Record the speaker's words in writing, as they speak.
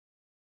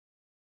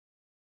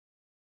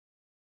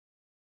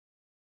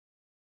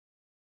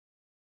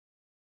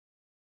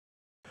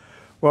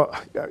Well,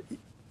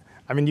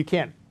 I mean, you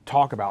can't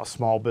talk about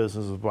small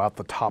businesses without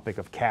the topic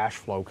of cash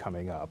flow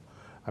coming up.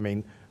 I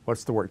mean,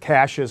 what's the word?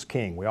 Cash is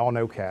king. We all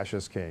know cash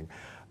is king.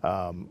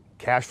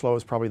 Cash flow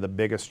is probably the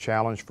biggest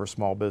challenge for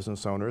small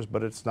business owners,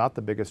 but it's not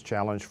the biggest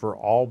challenge for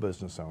all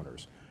business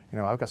owners. You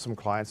know, I've got some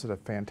clients that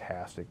have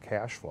fantastic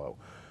cash flow.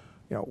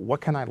 You know,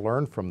 what can I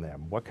learn from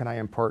them? What can I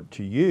impart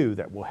to you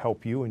that will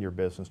help you in your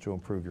business to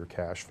improve your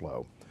cash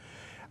flow?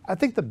 I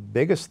think the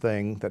biggest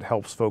thing that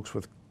helps folks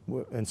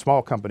in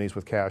small companies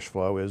with cash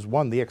flow is,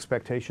 one, the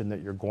expectation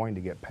that you're going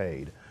to get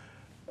paid.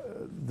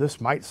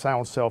 This might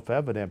sound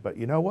self-evident, but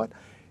you know what?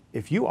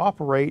 If you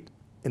operate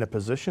in a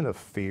position of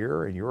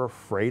fear and you're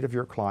afraid of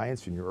your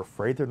clients and you're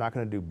afraid they're not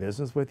going to do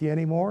business with you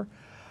anymore,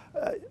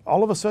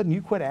 all of a sudden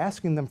you quit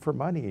asking them for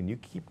money and you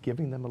keep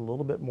giving them a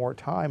little bit more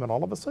time, and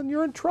all of a sudden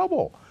you're in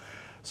trouble.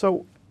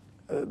 So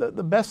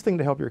the best thing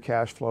to help your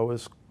cash flow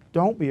is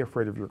don't be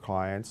afraid of your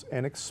clients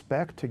and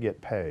expect to get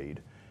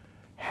paid.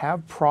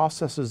 Have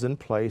processes in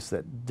place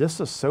that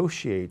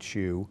disassociate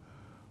you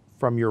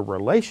from your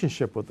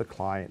relationship with the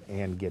client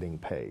and getting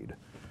paid.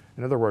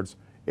 In other words,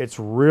 it's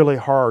really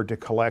hard to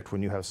collect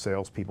when you have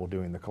salespeople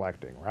doing the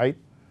collecting, right?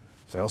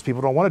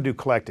 Salespeople don't want to do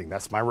collecting.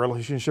 That's my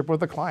relationship with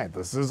the client.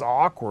 This is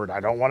awkward. I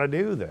don't want to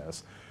do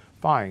this.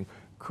 Fine.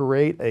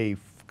 Create a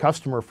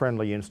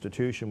customer-friendly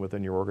institution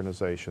within your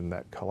organization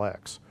that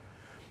collects.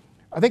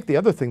 I think the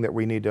other thing that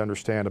we need to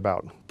understand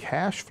about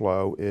cash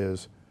flow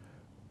is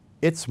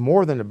it's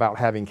more than about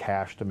having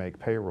cash to make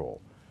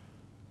payroll.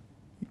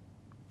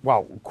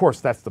 Well, of course,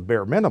 that's the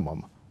bare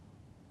minimum.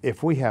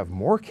 If we have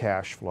more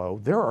cash flow,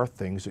 there are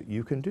things that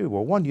you can do.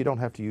 Well, one, you don't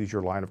have to use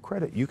your line of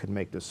credit. You can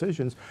make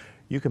decisions.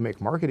 You can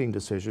make marketing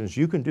decisions.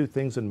 You can do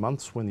things in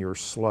months when you're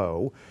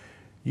slow.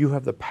 You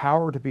have the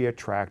power to be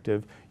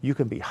attractive. You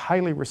can be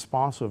highly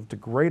responsive to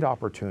great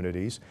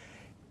opportunities.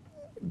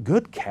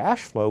 Good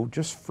cash flow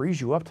just frees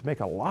you up to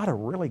make a lot of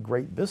really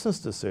great business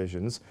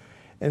decisions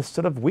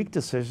instead of weak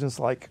decisions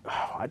like,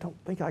 oh, I don't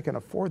think I can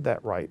afford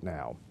that right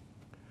now.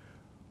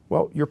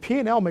 Well, your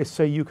P&L may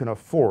say you can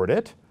afford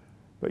it,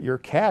 but your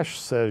cash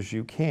says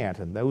you can't,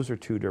 and those are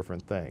two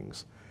different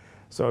things.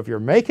 So if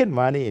you're making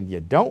money and you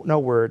don't know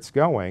where it's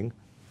going,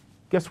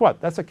 guess what?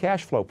 That's a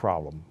cash flow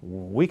problem.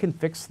 We can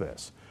fix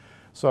this.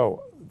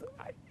 So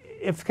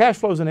if cash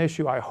flow is an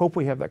issue, I hope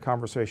we have that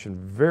conversation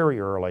very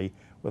early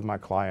with my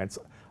clients.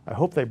 I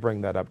hope they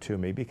bring that up to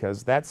me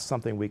because that's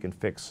something we can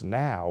fix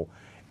now,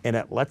 and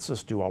it lets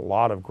us do a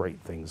lot of great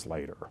things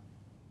later.